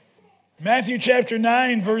Matthew chapter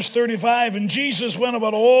 9, verse 35, and Jesus went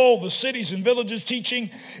about all the cities and villages,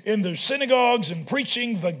 teaching in their synagogues and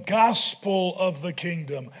preaching the gospel of the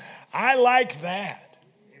kingdom. I like that.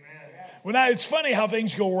 It's funny how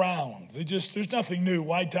things go around. There's nothing new.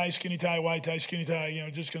 Wide tie, skinny tie, wide tie, skinny tie.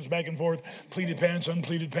 It just comes back and forth. Pleated pants,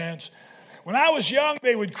 unpleated pants. When I was young,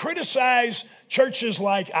 they would criticize churches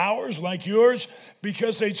like ours, like yours,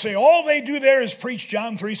 because they'd say all they do there is preach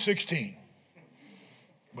John 3:16.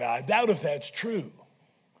 Well, I doubt if that's true.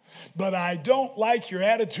 But I don't like your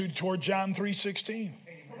attitude toward John 3:16.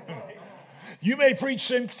 You may preach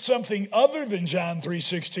something other than John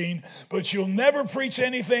 3:16, but you'll never preach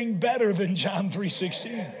anything better than John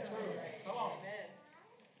 3:16.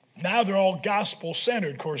 Now they're all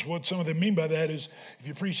gospel-centered. Of course, what some of them mean by that is if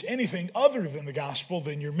you preach anything other than the gospel,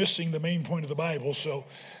 then you're missing the main point of the Bible. So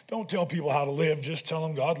don't tell people how to live. Just tell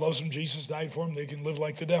them God loves them, Jesus died for them, they can live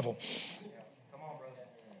like the devil.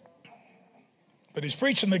 But he's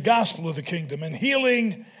preaching the gospel of the kingdom and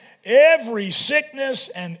healing every sickness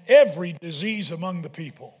and every disease among the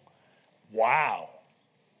people. Wow.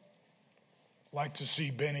 Like to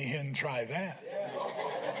see Benny Hinn try that.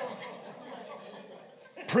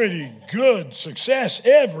 Pretty good success.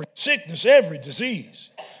 Every sickness, every disease.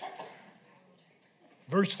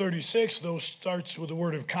 Verse 36, though, starts with a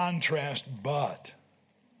word of contrast, but.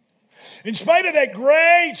 In spite of that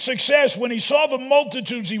great success, when he saw the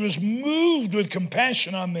multitudes, he was moved with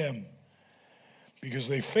compassion on them because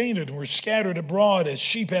they fainted and were scattered abroad as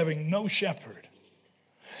sheep having no shepherd.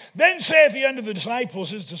 Then saith he unto the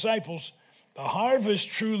disciples, his disciples, the harvest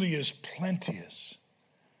truly is plenteous,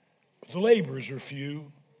 but the laborers are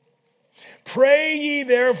few. Pray ye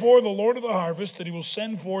therefore the Lord of the harvest that he will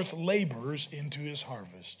send forth laborers into his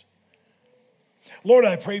harvest. Lord,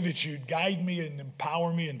 I pray that you'd guide me and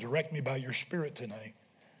empower me and direct me by your Spirit tonight.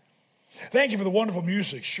 Thank you for the wonderful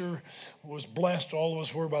music. Sure was blessed, all of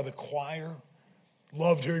us were, by the choir.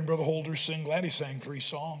 Loved hearing Brother Holder sing. Glad he sang 3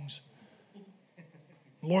 songs.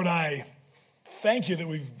 Lord, I thank you that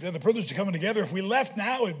we've had the privilege of coming together. If we left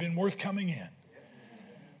now, it'd been worth coming in.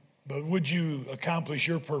 But would you accomplish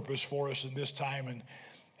your purpose for us in this time and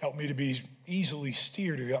help me to be easily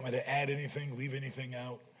steered if you want me to add anything, leave anything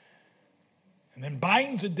out. And then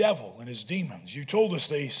bind the devil and his demons. You told us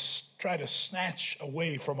they try to snatch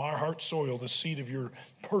away from our heart soil the seed of your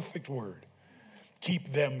perfect word.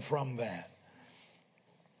 Keep them from that.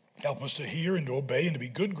 Help us to hear and to obey and to be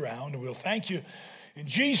good ground. And we'll thank you in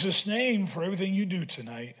Jesus' name for everything you do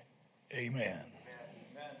tonight. Amen.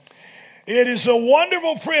 It is a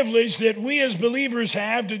wonderful privilege that we as believers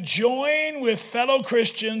have to join with fellow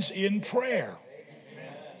Christians in prayer.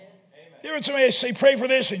 You ever heard somebody say, pray for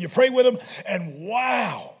this, and you pray with them, and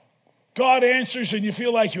wow, God answers, and you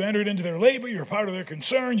feel like you entered into their labor, you're part of their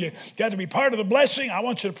concern, you got to be part of the blessing. I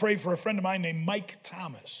want you to pray for a friend of mine named Mike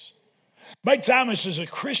Thomas. Mike Thomas is a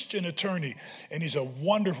Christian attorney, and he's a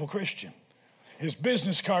wonderful Christian. His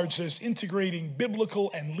business card says, integrating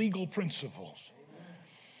biblical and legal principles.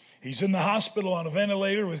 He's in the hospital on a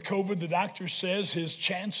ventilator with COVID. The doctor says his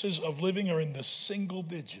chances of living are in the single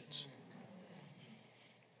digits.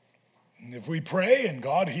 And if we pray and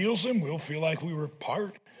God heals him, we'll feel like we were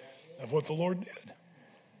part of what the Lord did.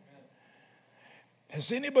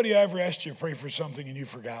 Has anybody ever asked you to pray for something and you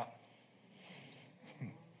forgot?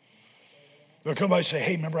 They'll come by and say,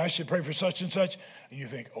 hey, remember I should pray for such and such? And you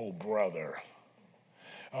think, oh, brother.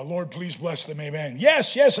 Lord, please bless them, amen.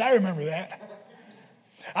 Yes, I remember that.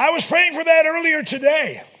 I was praying for that earlier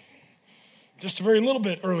today. Just a very little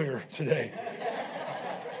bit earlier today.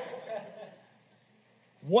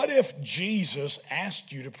 What if Jesus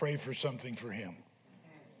asked you to pray for something for him?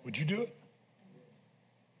 Would you do it?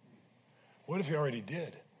 What if he already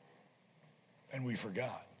did and we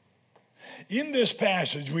forgot? In this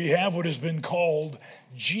passage, we have what has been called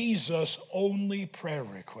Jesus-only prayer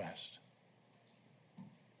request.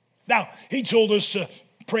 Now, he told us to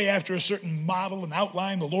pray after a certain model, an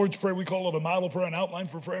outline. The Lord's Prayer, we call it a model prayer, an outline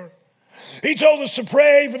for prayer. He told us to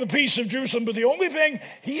pray for the peace of Jerusalem, but the only thing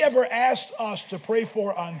he ever asked us to pray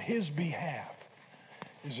for on his behalf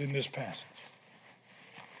is in this passage.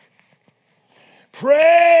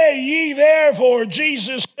 Pray ye therefore,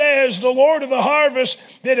 Jesus says, the Lord of the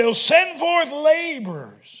harvest, that he'll send forth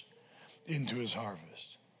laborers into his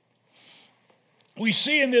harvest. We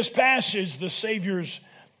see in this passage the Savior's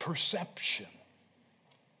perception.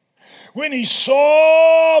 When he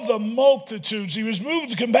saw the multitudes, he was moved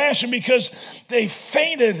to compassion because they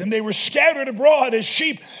fainted and they were scattered abroad as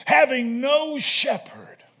sheep having no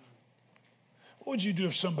shepherd. What would you do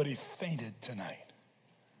if somebody fainted tonight?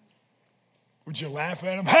 Would you laugh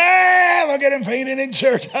at him? Hey, look at him fainting in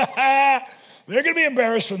church. They're going to be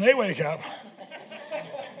embarrassed when they wake up.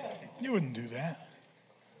 You wouldn't do that.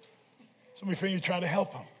 Somebody for you try to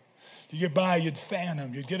help them. You get by, you'd fan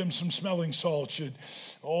them. You'd get them some smelling salts. You'd,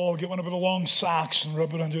 get one up with the long socks and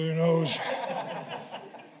rub it under their nose.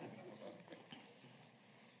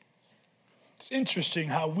 It's interesting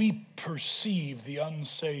how we perceive the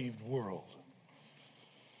unsaved world.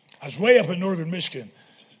 I was way up in northern Michigan,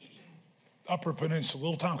 Upper Peninsula, a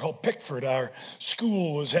little town called Pickford. Our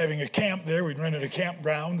school was having a camp there. We'd rented a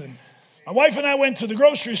campground, and my wife and I went to the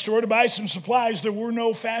grocery store to buy some supplies. There were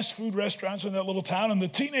no fast food restaurants in that little town, and the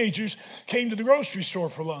teenagers came to the grocery store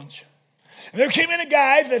for lunch. And there came in a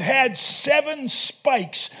guy that had 7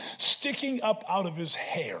 spikes sticking up out of his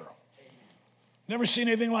hair. Never seen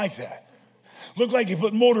anything like that. Looked like he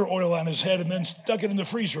put motor oil on his head and then stuck it in the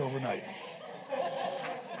freezer overnight.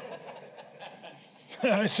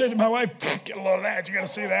 I said to my wife, get a load of that. You got to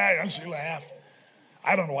see that. And she laughed.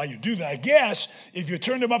 I don't know why you do that. I guess if you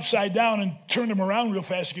turned him upside down and turned him around real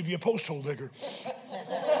fast, he could be a post hole digger.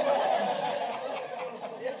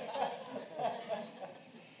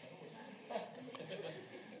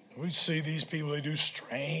 We see these people, they do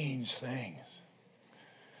strange things.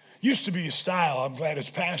 Used to be a style, I'm glad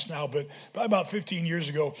it's passed now, but probably about 15 years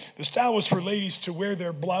ago, the style was for ladies to wear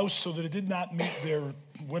their blouse so that it did not meet their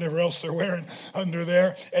whatever else they're wearing under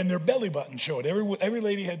there, and their belly button showed. Every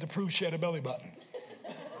lady had to prove she had a belly button.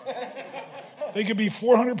 They could be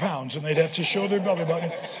 400 pounds and they'd have to show their belly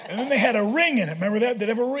button. And then they had a ring in it. Remember that? They'd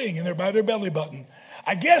have a ring in there by their belly button.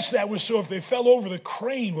 I guess that was so if they fell over, the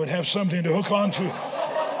crane would have something to hook onto.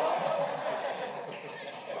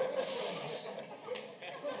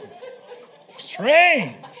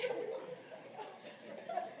 Strange.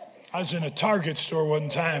 I was in a Target store one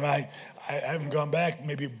time. I haven't gone back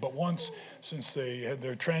maybe but once since they had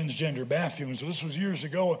their transgender bathrooms. So this was years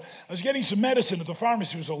ago. I was getting some medicine at the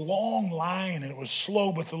pharmacy. It was a long line and it was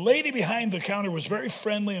slow, but the lady behind the counter was very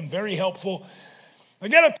friendly and very helpful. I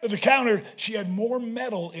got up to the counter. She had more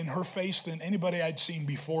metal in her face than anybody I'd seen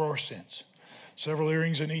before or since. Several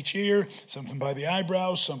earrings in each ear, something by the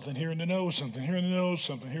eyebrows, something here in the nose, something here in the nose,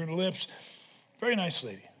 something here in the lips. Very nice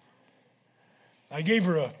lady. I gave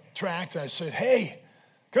her a tract. I said, hey,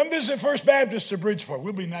 come visit First Baptist of Bridgeport.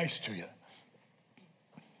 We'll be nice to you.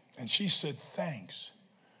 And she said, thanks.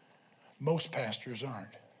 Most pastors aren't.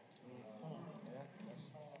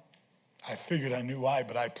 I figured I knew why,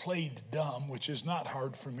 but I played dumb, which is not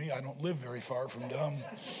hard for me. I don't live very far from dumb.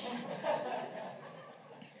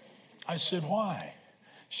 I said, why?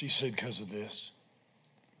 She said, because of this.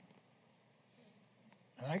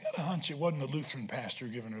 And I got a hunch it wasn't a Lutheran pastor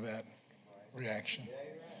giving her that reaction.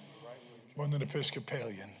 Wasn't an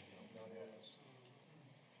Episcopalian.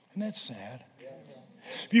 Isn't that sad?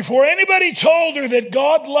 Before anybody told her that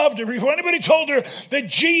God loved her, before anybody told her that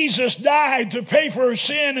Jesus died to pay for her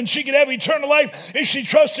sin and she could have eternal life if she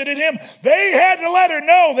trusted in him, they had to let her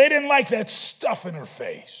know they didn't like that stuff in her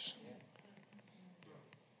face.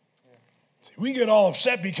 See, we get all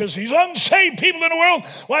upset because these unsaved people in the world,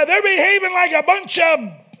 why, they're behaving like a bunch of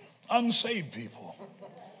unsaved people.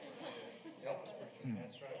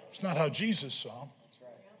 It's not how Jesus saw them.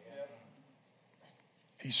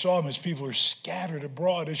 He saw them as people who are scattered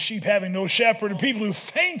abroad, as sheep having no shepherd, and people who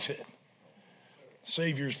fainted. The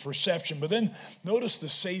Savior's perception. But then notice the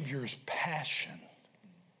Savior's passion.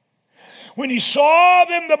 When he saw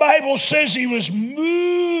them, the Bible says he was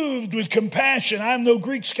moved with compassion. I'm no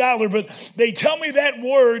Greek scholar, but they tell me that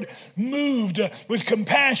word, moved with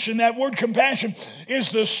compassion, that word compassion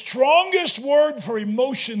is the strongest word for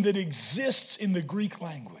emotion that exists in the Greek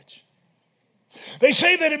language. They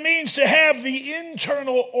say that it means to have the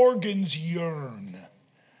internal organs yearn.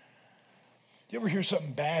 You ever hear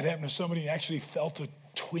something bad happen to somebody and actually felt a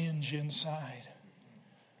twinge inside?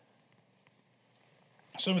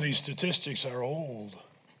 Some of these statistics are old.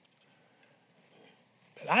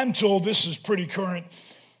 But I'm told this is pretty current.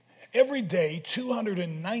 Every day,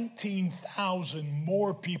 219,000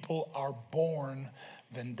 more people are born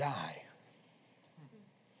than die.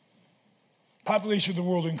 Population of the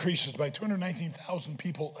world increases by 219,000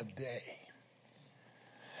 people a day.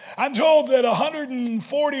 I'm told that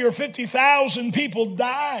 140 or 50,000 people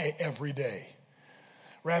die every day.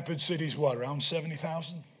 Rapid City's what, around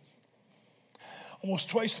 70,000?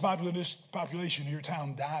 Almost twice the population of your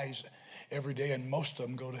town dies every day, and most of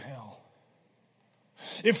them go to hell.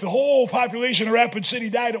 If the whole population of Rapid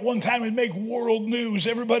City died at one time, it'd make world news.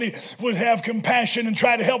 Everybody would have compassion and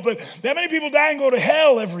try to help, but that many people die and go to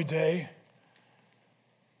hell every day.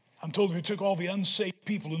 I'm told if you took all the unsaved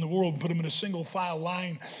people in the world and put them in a single file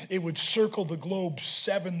line, it would circle the globe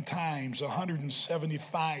 7 times,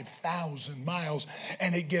 175,000 miles,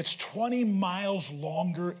 and it gets 20 miles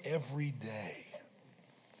longer every day.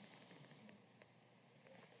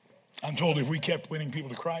 I'm told if we kept winning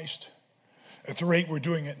people to Christ at the rate we're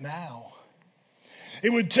doing it now,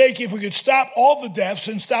 it would take, if we could stop all the deaths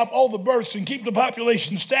and stop all the births and keep the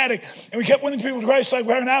population static, and we kept winning people to Christ like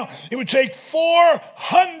we are now, it would take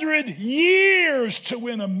 400 years to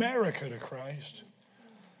win America to Christ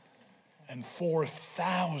and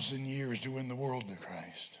 4,000 years to win the world to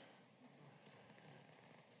Christ.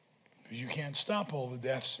 Because you can't stop all the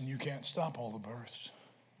deaths and you can't stop all the births.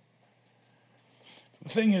 The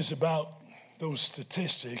thing is about those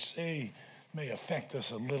statistics, they may affect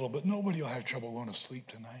us a little, but nobody will have trouble going to sleep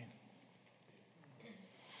tonight.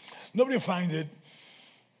 Nobody will find it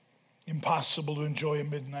impossible to enjoy a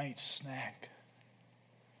midnight snack.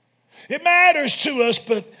 It matters to us,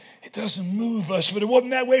 but it doesn't move us. But it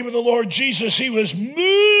wasn't that way with the Lord Jesus. He was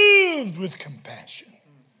moved with compassion.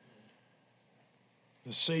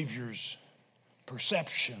 The Savior's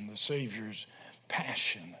perception, the Savior's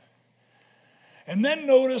passion. And then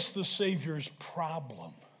notice the Savior's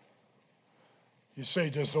problem. You say,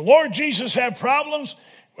 does the Lord Jesus have problems?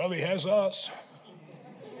 Well, he has us.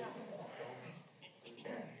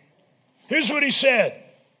 Here's what he said.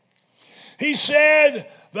 He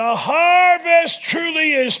said, the harvest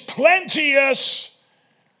truly is plenteous,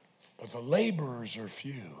 but the laborers are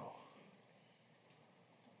few.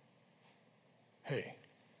 Hey,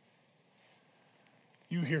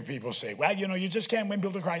 you hear people say, well, you just can't win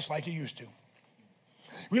people to Christ like you used to.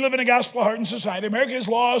 We live in a gospel-hardened society. America has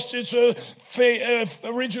lost its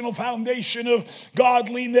original foundation of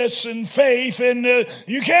godliness and faith, and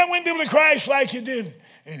you can't win people to Christ like you did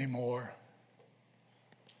anymore.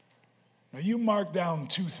 Now, you mark down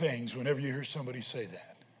 2 things whenever you hear somebody say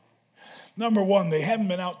that. Number 1, they haven't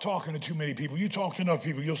been out talking to too many people. You talk to enough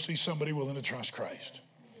people, you'll see somebody willing to trust Christ.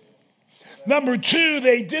 Number 2,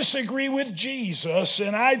 they disagree with Jesus,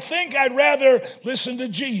 and I think I'd rather listen to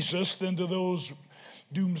Jesus than to those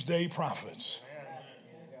doomsday prophets.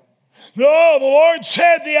 No, the Lord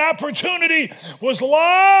said the opportunity was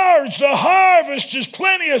large. The harvest is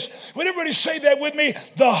plenteous. Would everybody say that with me?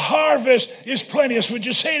 The harvest is plenteous. Would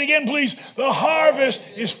you say it again, please? The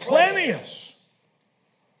harvest is plenteous.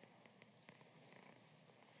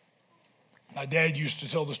 My dad used to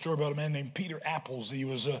tell the story about a man named Peter Apples. He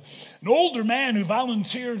was an older man who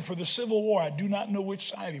volunteered for the Civil War. I do not know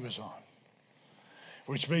which side he was on,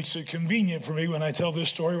 which makes it convenient for me when I tell this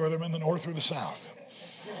story, whether I'm in the north or the south.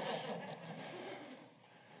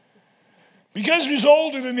 Because he was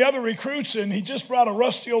older than the other recruits and he just brought a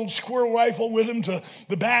rusty old squirrel rifle with him to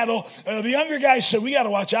the battle, the younger guy said, we got to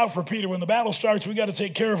watch out for Peter. When the battle starts, we got to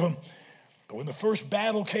take care of him. But when the first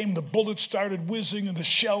battle came, the bullets started whizzing and the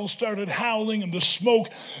shells started howling and the smoke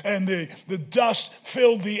and the dust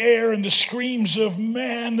filled the air and the screams of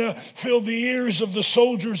men filled the ears of the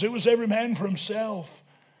soldiers. It was every man for himself.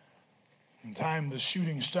 In time, the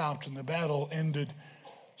shooting stopped and the battle ended.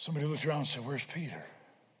 Somebody looked around and said, where's Peter?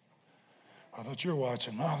 I thought you were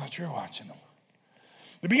watching him. I thought you were watching him.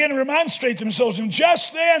 They began to remonstrate themselves, and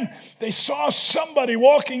just then they saw somebody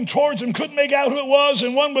walking towards them, couldn't make out who it was,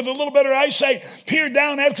 and one with a little better eyesight peered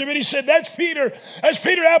down after him, and he said, that's Peter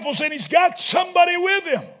Apples, and he's got somebody with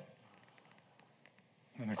him.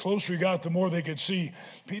 And the closer he got, the more they could see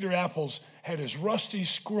Peter Apples had his rusty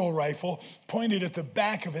squirrel rifle pointed at the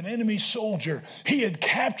back of an enemy soldier. He had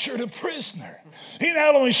captured a prisoner. He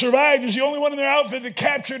not only survived, he was the only one in their outfit that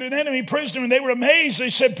captured an enemy prisoner, and they were amazed. They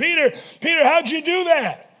said, Peter, how'd you do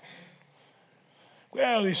that?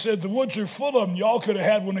 Well, he said, the woods are full of them. Y'all could have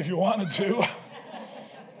had one if you wanted to.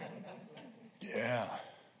 Yeah,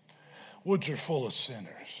 woods are full of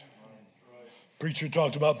sinners. Preacher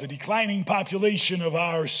talked about the declining population of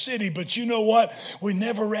our city, but you know what? We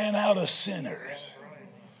never ran out of sinners.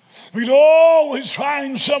 We'd always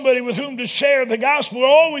find somebody with whom to share the gospel. We're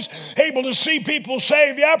always able to see people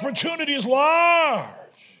saved. The opportunity is large.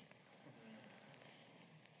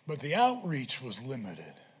 But the outreach was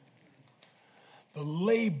limited. The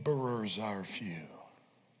laborers are few.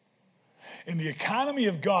 In the economy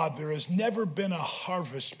of God, there has never been a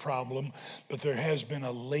harvest problem, but there has been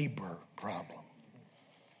a labor problem.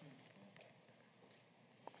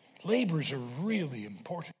 Laborers are really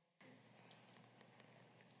important.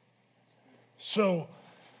 So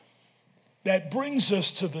that brings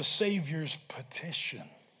us to the Savior's petition.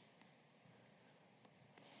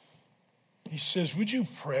 He says, would you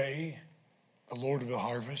pray the Lord of the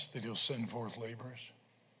harvest that he'll send forth laborers?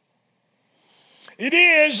 It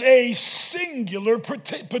is a singular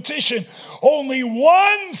petition. Only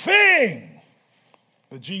one thing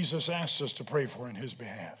that Jesus asks us to pray for in his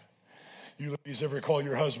behalf. You ladies ever call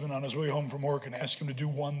your husband on his way home from work and ask him to do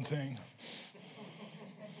one thing?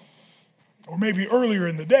 Or maybe earlier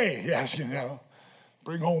in the day, you ask him,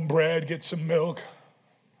 bring home bread, get some milk.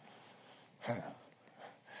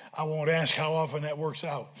 I won't ask how often that works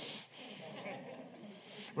out.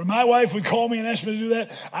 When my wife would call me and ask me to do that,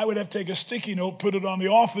 I would have to take a sticky note, put it on the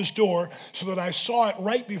office door so that I saw it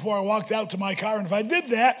right before I walked out to my car. And if I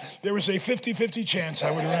did that, there was a 50-50 chance I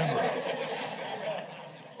would remember it.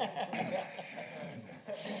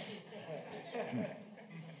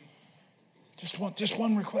 Just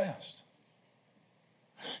one request.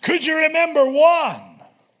 Could you remember one?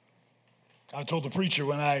 I told the preacher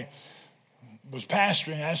when I was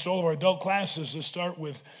pastoring, I asked all of our adult classes to start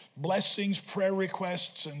with blessings, prayer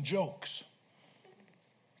requests, and jokes.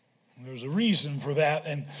 And there's a reason for that.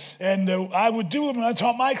 And I would do it when I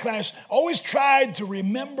taught my class. Always tried to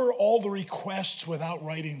remember all the requests without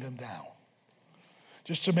writing them down,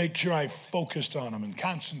 just to make sure I focused on them and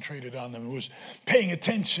concentrated on them and was paying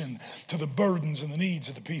attention to the burdens and the needs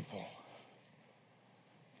of the people.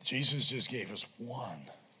 Jesus just gave us one.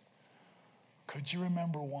 Could you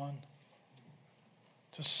remember one?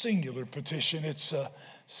 It's a singular petition. It's a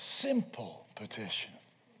simple petition.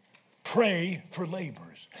 Pray for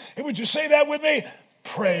laborers. Hey, would you say that with me?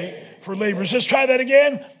 Pray for laborers. Let's try that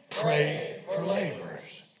again. Pray for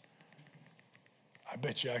laborers. I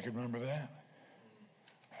bet you I could remember that.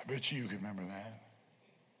 I bet you could remember that.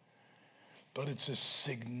 But it's a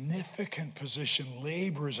significant position.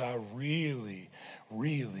 Laborers are really,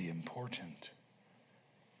 really important.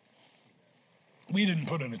 We didn't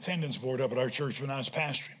put an attendance board up at our church when I was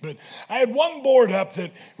pastoring, but I had one board up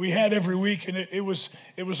that we had every week, and it was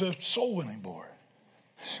a soul winning board.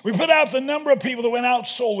 We put out the number of people that went out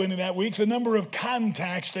soul winning that week, the number of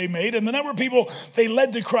contacts they made, and the number of people they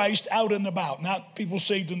led to Christ out and about. Not people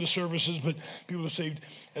saved in the services, but people saved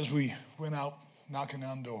as we went out knocking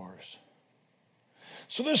on doors.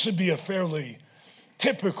 So this would be a fairly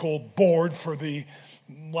typical board for the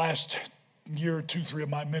last year, 2, 3 of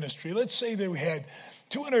my ministry. Let's say that we had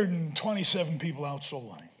 227 people out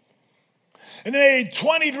soul winning. And they had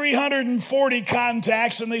 2,340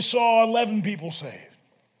 contacts, and they saw 11 people saved.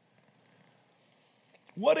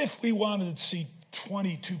 What if we wanted to see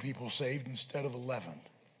 22 people saved instead of 11?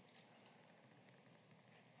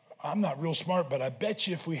 I'm not real smart, but I bet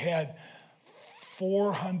you if we had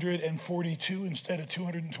 442 instead of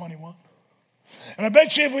 221. And I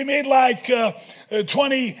bet you if we made like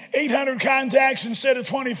 2,800 contacts instead of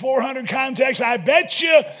 2,400 contacts, I bet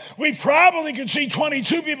you we probably could see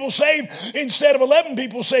 22 people saved instead of 11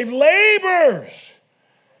 people saved. Laborers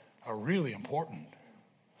are really important.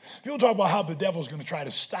 People talk about how the devil's going to try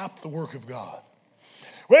to stop the work of God.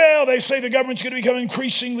 Well, they say the government's going to become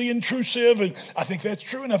increasingly intrusive, and I think that's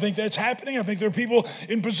true, and I think that's happening. I think there are people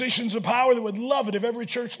in positions of power that would love it if every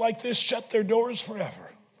church like this shut their doors forever.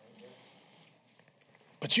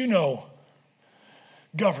 But you know,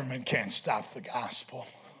 government can't stop the gospel.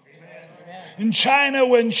 In China,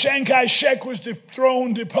 when Chiang Kai-shek was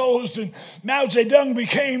dethroned, deposed, and Mao Zedong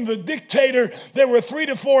became the dictator, there were 3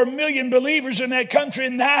 to 4 million believers in that country.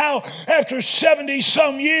 And now, after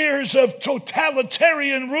 70-some years of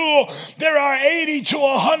totalitarian rule, there are 80 to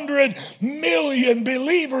 100 million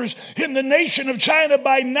believers in the nation of China.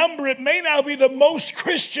 By number, it may now be the most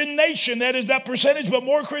Christian nation. That is not percentage, but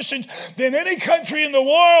more Christians than any country in the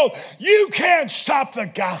world. You can't stop the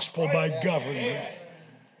gospel by government.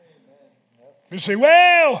 You say,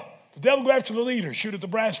 well, the devil go after the leader, shoot at the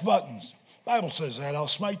brass buttons. The Bible says that. I'll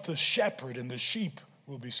smite the shepherd and the sheep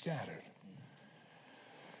will be scattered.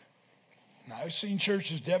 Now, I've seen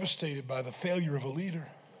churches devastated by the failure of a leader.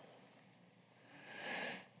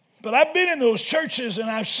 But I've been in those churches and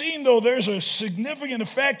I've seen, though, there's a significant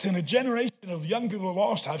effect and a generation of young people are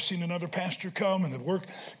lost. I've seen another pastor come and the work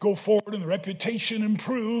go forward and the reputation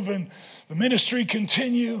improve and the ministry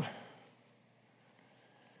continue.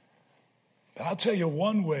 But I'll tell you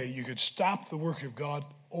one way you could stop the work of God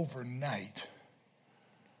overnight.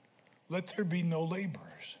 Let there be no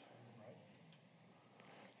laborers.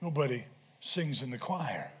 Nobody sings in the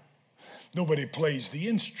choir. Nobody plays the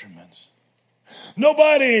instruments.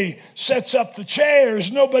 Nobody sets up the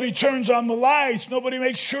chairs. Nobody turns on the lights. Nobody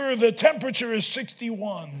makes sure the temperature is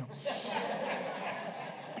 61.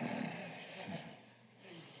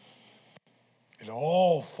 It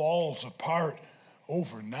all falls apart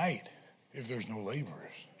overnight if there's no laborers.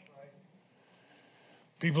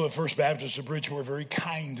 People at First Baptist of Bridgeport were very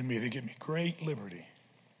kind to me. They give me great liberty.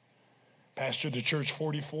 Pastored the church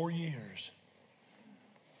 44 years.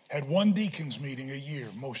 Had one deacons meeting a year,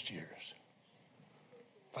 most years.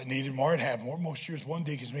 If I needed more, I'd have more. Most years, one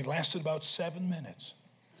deacons meeting lasted about 7 minutes.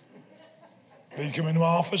 They'd come into my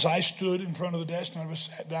office. I stood in front of the desk. None of us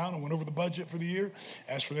sat down and went over the budget for the year,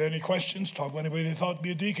 asked for any questions, talked about anybody they thought would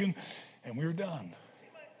be a deacon, and we were done.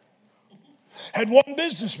 Had one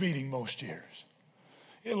business meeting most years.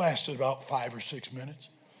 It lasted about 5 or 6 minutes.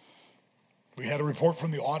 We had a report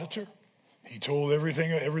from the auditor. He told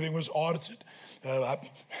everything was audited.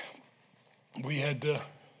 We had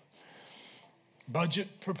budget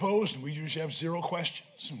proposed, and we usually have 0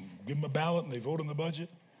 questions. And give them a ballot, and they vote on the budget.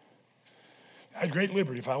 I had great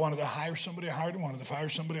liberty. If I wanted to hire somebody, I hired them. Wanted to fire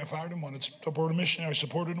somebody, I fired them. Wanted to support a missionary, I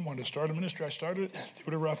supported them. Wanted to start a ministry, I started it. Did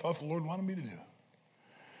whatever I thought the Lord wanted me to do.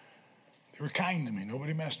 They were kind to me.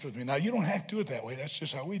 Nobody messed with me. Now, you don't have to do it that way. That's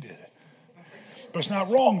just how we did it. But it's not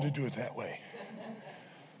wrong to do it that way.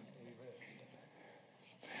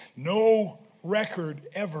 No record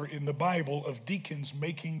ever in the Bible of deacons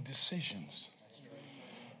making decisions.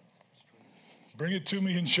 Bring it to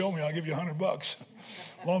me and show me. I'll give you $100.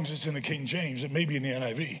 As long as it's in the King James. It may be in the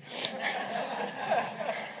NIV.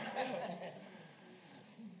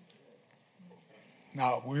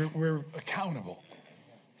 Now, we're accountable.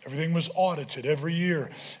 Everything was audited every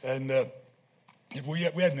year. And we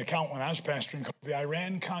had an account when I was pastoring called the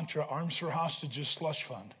Iran-Contra Arms for Hostages Slush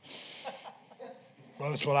Fund. Well,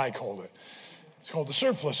 that's what I called it. It's called the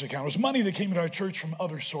surplus account. It was money that came to our church from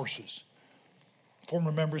other sources.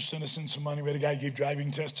 Former members sent us in some money. We had a guy who gave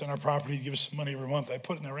driving tests on our property. He'd give us some money every month. I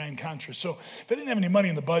put it in Iran-Contra. So if I didn't have any money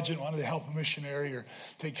in the budget, wanted to help a missionary or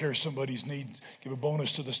take care of somebody's needs, give a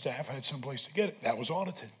bonus to the staff, I had some place to get it. That was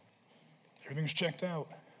audited. Everything was checked out.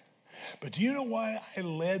 But do you know why I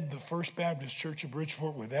led the First Baptist Church of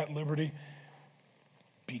Bridgeport with that liberty?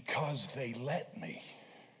 Because they let me.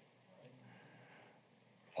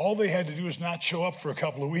 All they had to do is not show up for a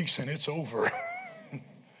couple of weeks and it's over.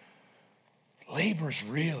 Labors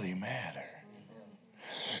really matter.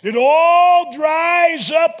 It all dries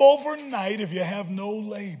up overnight if you have no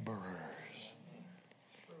laborers.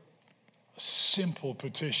 A simple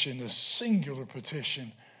petition, a singular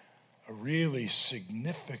petition, a really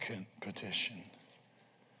significant petition.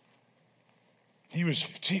 He was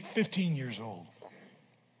 15 years old.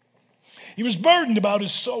 He was burdened about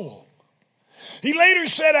his soul. He later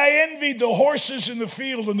said, I envied the horses in the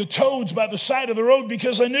field and the toads by the side of the road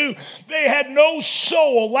because I knew they had no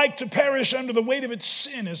soul like to perish under the weight of its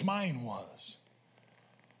sin as mine was.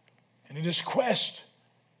 And in his quest,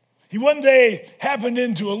 he one day happened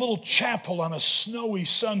into a little chapel on a snowy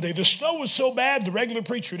Sunday. The snow was so bad, the regular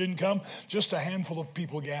preacher didn't come. Just a handful of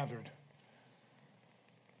people gathered.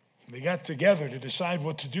 They got together to decide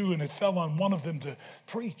what to do, and it fell on one of them to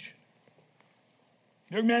preach.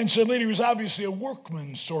 The young man said later he was obviously a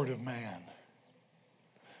workman sort of man.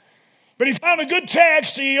 But he found a good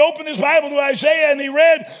text. He opened his Bible to Isaiah and he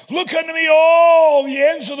read, look unto me all the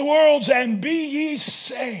ends of the world and be ye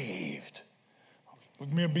saved.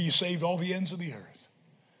 With me be ye saved all the ends of the earth.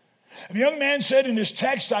 And the young man said in his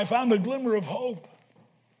text, I found a glimmer of hope.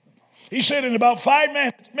 He said in about 5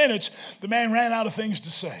 minutes, the man ran out of things to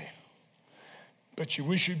say. But you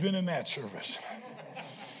wish you'd been in that service.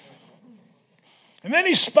 And then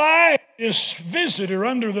he spied this visitor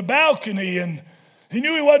under the balcony, and he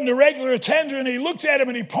knew he wasn't a regular attender, and he looked at him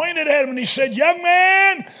and he pointed at him and he said, young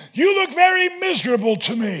man, you look very miserable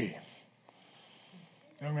to me.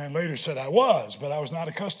 The young man later said, I was, but I was not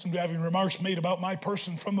accustomed to having remarks made about my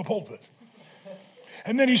person from the pulpit.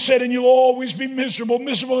 And then he said, and you'll always be miserable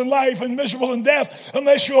in life and miserable in death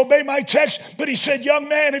unless you obey my text. But he said, young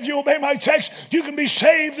man, if you obey my text, you can be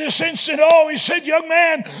saved this instant. Oh, he said, young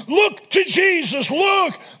man, look to Jesus.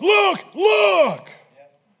 Look.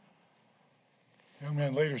 The young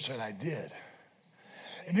man later said, I did.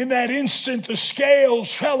 And in that instant, the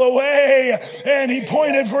scales fell away, and he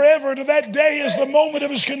pointed forever to that day as the moment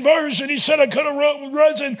of his conversion. He said, I could have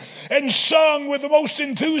risen and sung with the most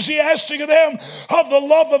enthusiastic of them of the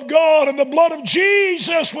love of God and the blood of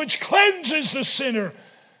Jesus, which cleanses the sinner.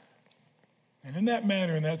 And in that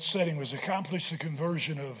manner, in that setting, was accomplished the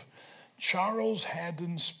conversion of Charles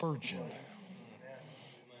Haddon Spurgeon.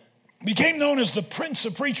 Became known as the Prince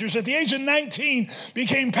of Preachers. At the age of 19,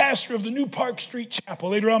 became pastor of the New Park Street Chapel.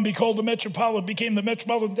 Later on, became the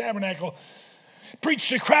Metropolitan Tabernacle. Preached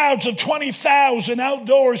to crowds of 20,000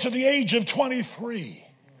 outdoors at the age of 23.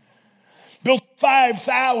 Built a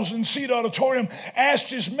 5,000-seat auditorium. Asked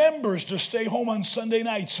his members to stay home on Sunday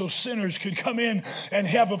nights so sinners could come in and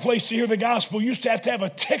have a place to hear the gospel. Used to have a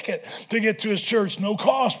ticket to get to his church. No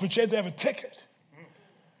cost, but you had to have a ticket.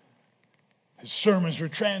 His sermons were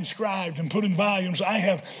transcribed and put in volumes. I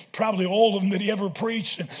have probably all of them that he ever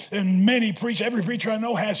preached, and many preach. Every preacher I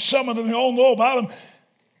know has some of them. They all know about them.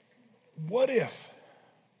 What if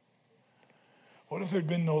there'd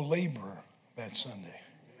been no labor that Sunday?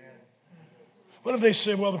 What if they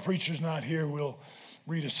said, well, the preacher's not here, we'll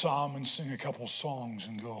read a psalm and sing a couple songs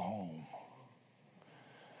and go home?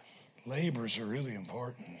 Labors are really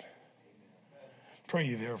important. Pray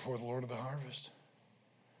ye therefore the Lord of the harvest,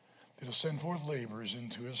 that he'll send forth laborers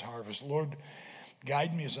into his harvest. Lord,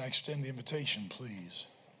 guide me as I extend the invitation, please.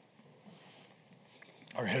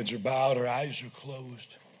 Our heads are bowed, our eyes are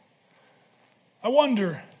closed. I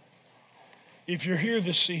wonder if you're here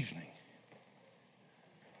this evening.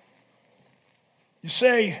 You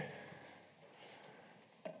say,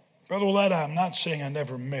 Brother Willetta, I'm not saying I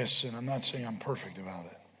never miss, and I'm not saying I'm perfect about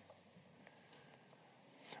it.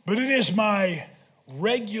 But it is my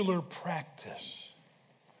regular practice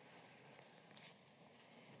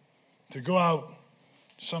to go out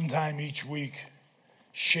sometime each week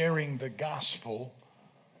sharing the gospel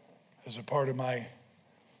as a part of the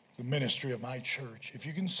ministry of my church. If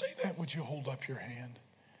you can say that, would you hold up your hand?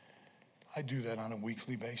 I do that on a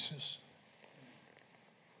weekly basis.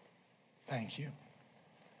 Thank you.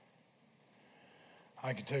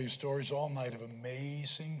 I could tell you stories all night of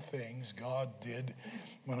amazing things God did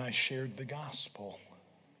when I shared the gospel.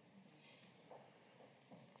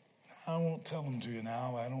 I won't tell them to you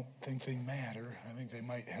now. I don't think they matter. I think they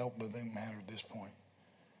might help, but they don't matter at this point.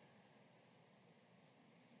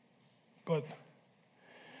 But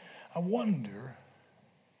I wonder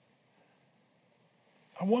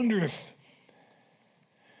if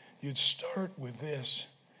you'd start with this.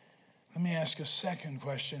 Let me ask a second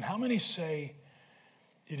question. How many say,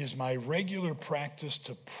 it is my regular practice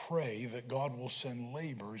to pray that God will send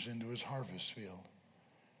laborers into his harvest field?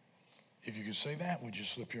 If you could say that, would you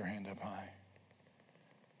slip your hand up high?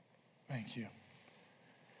 Thank you.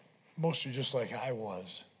 Most are just like I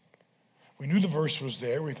was. We knew the verse was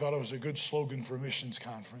there. We thought it was a good slogan for a missions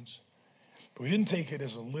conference. But we didn't take it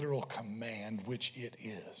as a literal command, which it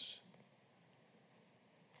is.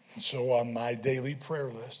 And so on my daily prayer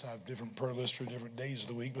list, I have different prayer lists for different days of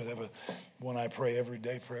the week, but I have one I pray every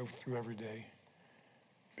day, pray through every day.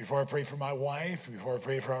 Before I pray for my wife, before I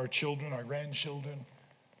pray for our children, our grandchildren,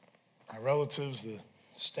 my relatives, the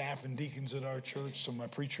staff and deacons at our church, some of my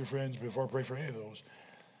preacher friends, before I pray for any of those,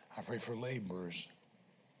 I pray for laborers.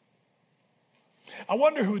 I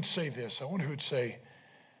wonder who would say this. I wonder who would say,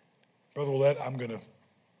 Brother Willett, I'm going to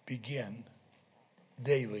begin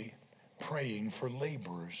daily praying for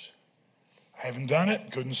laborers. I haven't done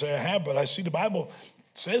it. Couldn't say I have, but I see the Bible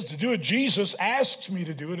says to do it. Jesus asks me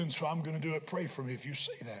to do it, and so I'm going to do it. Pray for me. If you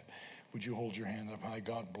say that, would you hold your hand up high?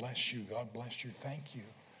 God bless you. God bless you. Thank you.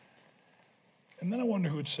 And then I wonder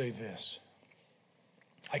who would say this.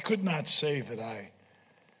 I could not say that I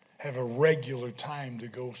have a regular time to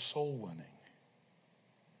go soul winning.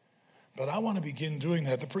 But I want to begin doing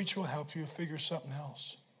that. The preacher will help you figure something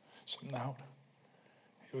out.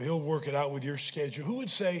 He'll work it out with your schedule. Who would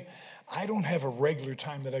say, I don't have a regular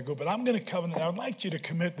time that I go, but I'm going to covenant. I'd like you to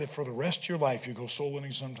commit that for the rest of your life, you go soul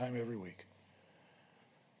winning sometime every week.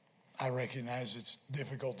 I recognize it's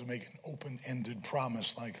difficult to make an open-ended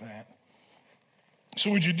promise like that.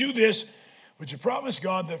 So would you do this? Would you promise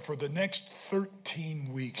God that for the next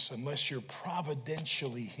 13 weeks, unless you're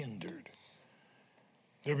providentially hindered,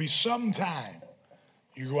 there'll be some time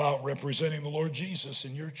you go out representing the Lord Jesus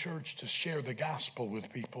in your church to share the gospel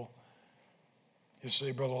with people? You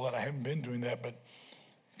say, Brother Willett, I haven't been doing that, but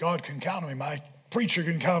God can count on me. My preacher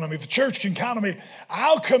can count on me. The church can count on me.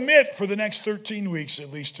 I'll commit for the next 13 weeks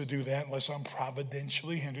at least to do that unless I'm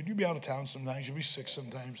providentially hindered. You'll be out of town sometimes. You'll be sick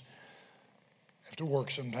sometimes. Have to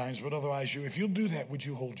work sometimes. But otherwise, if you'll do that, would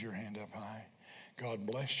you hold your hand up high? God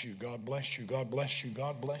bless you. God bless you. God bless you.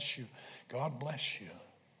 God bless you. God bless you.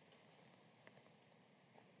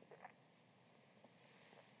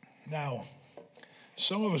 Now,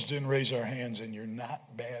 some of us didn't raise our hands, and you're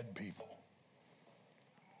not bad people.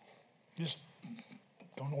 Just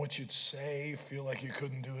don't know what you'd say, feel like you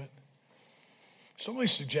couldn't do it. So let me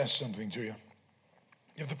suggest something to you.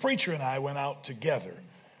 If the preacher and I went out together,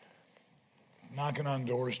 knocking on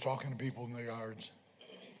doors, talking to people in their yards,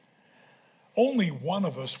 only one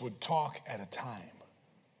of us would talk at a time.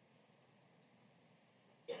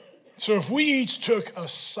 So if we each took a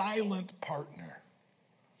silent partner,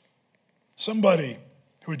 somebody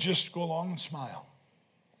who would just go along and smile,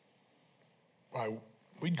 why,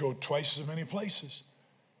 we'd go twice as many places,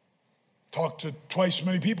 talk to twice as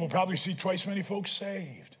many people, probably see twice as many folks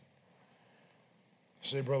saved. You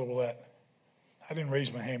say, Brother Willett, I didn't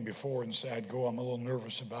raise my hand before and say I'd go. I'm a little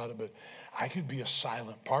nervous about it, but I could be a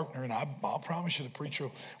silent partner, and I'll promise you the preacher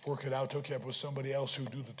will work it out, hook you up with somebody else who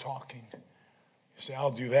do the talking. You say,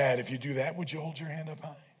 I'll do that. If you do that, would you hold your hand up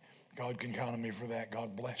high? God can count on me for that.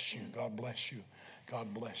 God bless you. God bless you.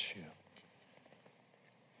 God bless you.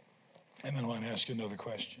 And then I want to ask you another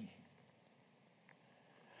question.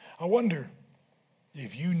 I wonder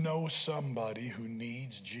if you know somebody who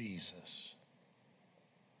needs Jesus.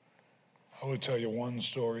 I will tell you one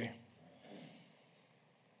story.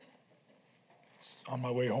 On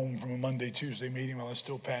my way home from a Monday, Tuesday meeting while I was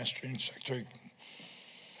still pastoring, secretary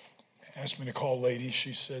asked me to call a lady.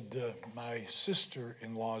 She said, my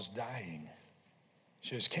sister-in-law's dying.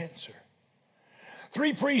 She has cancer.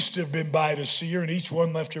 3 priests have been by to see her, and each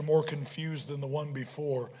one left her more confused than the one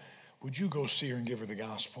before. Would you go see her and give her the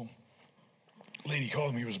gospel? Lady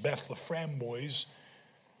called me. It was Beth LaFramboise.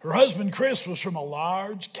 Her husband, Chris, was from a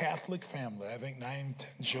large Catholic family, I think 9,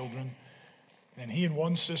 10 children. And he and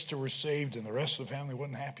one sister were saved, and the rest of the family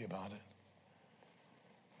wasn't happy about it.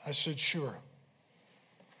 I said, sure.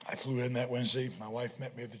 I flew in that Wednesday. My wife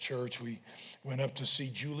met me at the church. We went up to see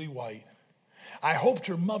Julie White. I hoped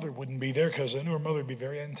her mother wouldn't be there because I knew her mother would be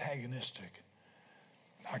very antagonistic.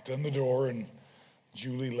 Knocked on the door, and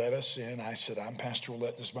Julie let us in. I said, I'm Pastor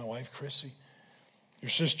Willette. This is my wife, Chrissy. Your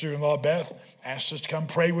sister-in-law, Beth, asked us to come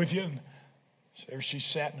pray with you. And there she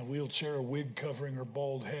sat in a wheelchair, a wig covering her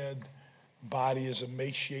bald head, body as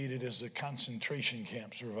emaciated as a concentration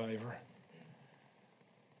camp survivor.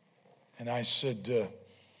 And I said,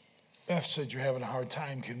 Beth said, you're having a hard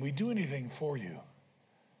time. Can we do anything for you?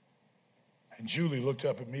 And Julie looked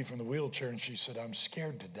up at me from the wheelchair and she said, I'm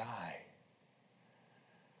scared to die.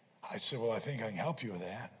 I said, well, I think I can help you with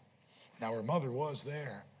that. Now, her mother was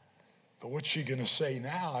there. But what's she going to say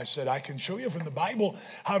now? I said, I can show you from the Bible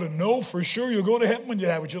how to know for sure you'll go to heaven when you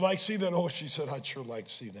die. Would you like to see that? Oh, she said, I'd sure like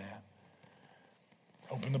to see that.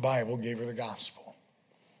 Opened the Bible, gave her the gospel.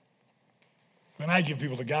 When I give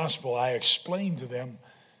people the gospel, I explain to them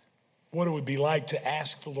what it would be like to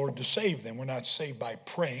ask the Lord to save them. We're not saved by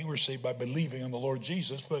praying. We're saved by believing on the Lord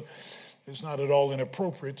Jesus. But it's not at all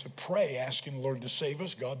inappropriate to pray, asking the Lord to save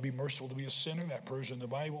us. God be merciful to be a sinner. That prayer's in the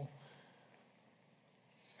Bible.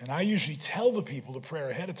 And I usually tell the people the prayer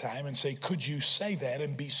ahead of time and say, could you say that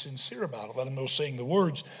and be sincere about it? Let them know saying the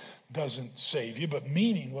words doesn't save you, but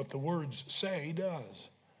meaning what the words say does.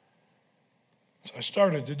 So I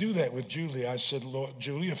started to do that with Julie. I said, Lord,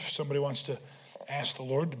 Julie, if somebody wants to ask the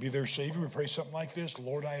Lord to be their Savior, we pray something like this.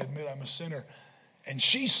 Lord, I admit I'm a sinner. And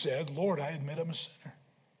she said, Lord, I admit I'm a sinner.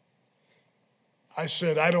 I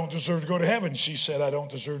said, I don't deserve to go to heaven. She said, I don't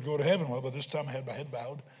deserve to go to heaven. Well, by this time I had my head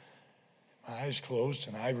bowed, my eyes closed,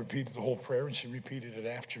 and I repeated the whole prayer, and she repeated it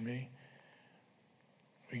after me.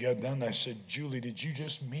 We got done, and I said, Julie, did you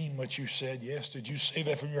just mean what you said? Yes. Did you say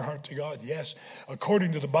that from your heart to God? Yes.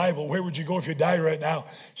 According to the Bible, where would you go if you died right now?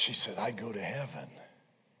 She said, I'd go to heaven.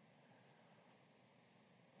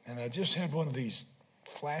 And I just had one of these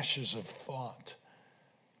flashes of thought.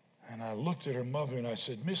 And I looked at her mother and I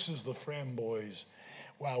said, Mrs. LaFramboise,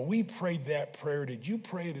 while we prayed that prayer, did you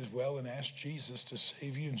pray it as well and ask Jesus to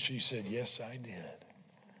save you? And she said, yes, I did.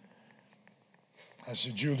 I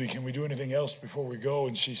said, Julie, can we do anything else before we go?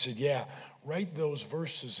 And she said, yeah, write those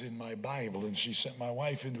verses in my Bible. And she sent my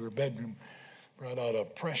wife into her bedroom, brought out a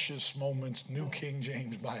Precious Moments New King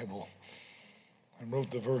James Bible, and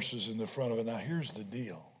wrote the verses in the front of it. Now, here's the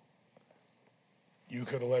deal. You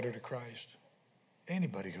could have led her to Christ.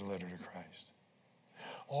 Anybody could have led her to Christ.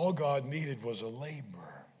 All God needed was a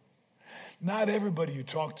laborer. Not everybody you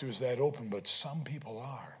talk to is that open, but some people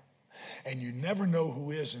are. And you never know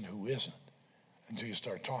who is and who isn't until you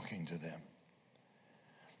start talking to them.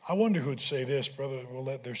 I wonder who would say this, Brother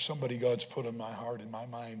Willette, there's somebody God's put in my heart, in my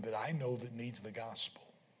mind, that I know that needs the gospel.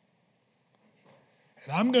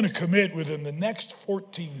 And I'm going to commit within the next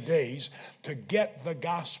 14 days to get the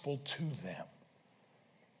gospel to them.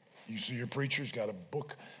 You see your preacher's got a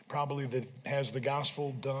book probably that has the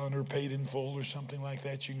gospel done or paid in full or something like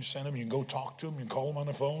that. You can send them. You can go talk to them. You can call them on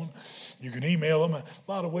the phone. You can email them.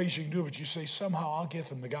 A lot of ways you can do it. But you say, somehow I'll get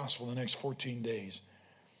them the gospel in the next 14 days.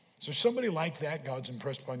 So somebody like that, God's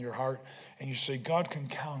impressed upon your heart, and you say, God can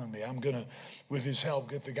count on me. I'm going to, with his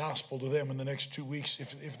help, get the gospel to them in the next 2 weeks.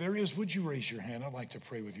 If there is, would you raise your hand? I'd like to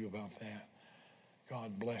pray with you about that.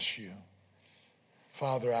 God bless you.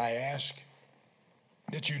 Father, I ask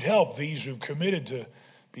that you'd help these who've committed to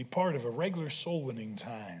be part of a regular soul winning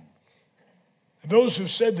time. And those who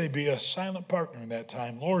said they'd be a silent partner in that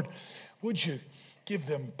time, Lord, would you give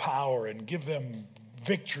them power and give them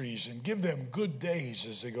victories and give them good days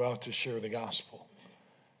as they go out to share the gospel.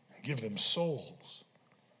 Give them souls.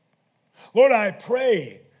 Lord, I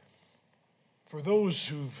pray for those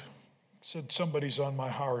who've said somebody's on my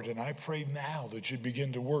heart, and I pray now that you'd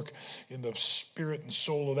begin to work in the spirit and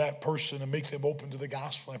soul of that person and make them open to the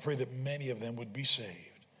gospel. I pray that many of them would be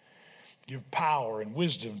saved. Give power and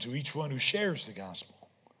wisdom to each one who shares the gospel.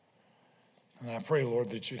 And I pray,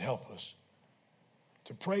 Lord, that you'd help us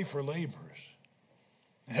to pray for laborers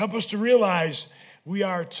and help us to realize we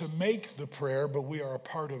are to make the prayer, but we are a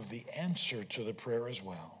part of the answer to the prayer as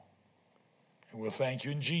well. And we'll thank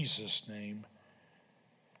you in Jesus' name.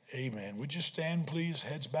 Amen. Would you stand, please?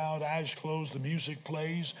 Heads bowed, eyes closed. The music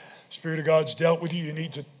plays. Spirit of God's dealt with you. You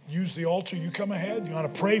need to use the altar. You come ahead. You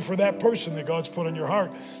want to pray for that person that God's put on your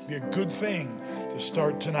heart. It'd be a good thing to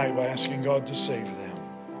start tonight by asking God to save them.